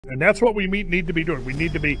And that's what we need to be doing. We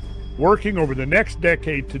need to be working over the next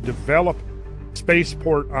decade to develop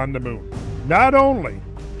spaceport on the moon. Not only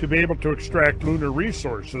to be able to extract lunar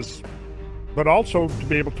resources, but also to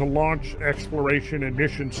be able to launch exploration and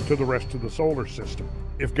missions to the rest of the solar system.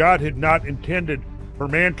 If God had not intended for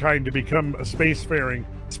mankind to become a spacefaring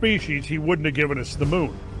species, he wouldn't have given us the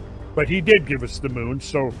moon. But he did give us the moon,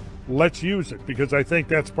 so let's use it, because I think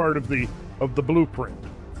that's part of the blueprint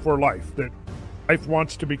for life, that life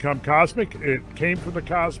wants to become cosmic. It came from the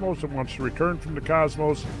cosmos, it wants to return from the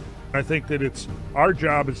cosmos. I think that it's our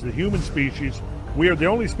job as the human species. We are the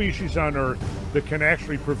only species on Earth that can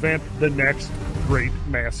actually prevent the next great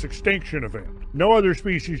mass extinction event. No other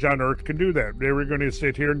species on Earth can do that. They were going to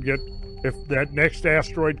sit here and get, if that next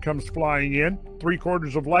asteroid comes flying in,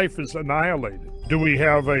 3/4 of life is annihilated. Do we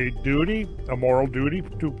have a duty, a moral duty,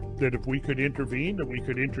 that if we could intervene, that we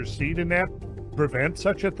could intercede in that, prevent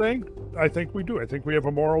such a thing? I think we do. I think we have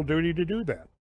a moral duty to do that.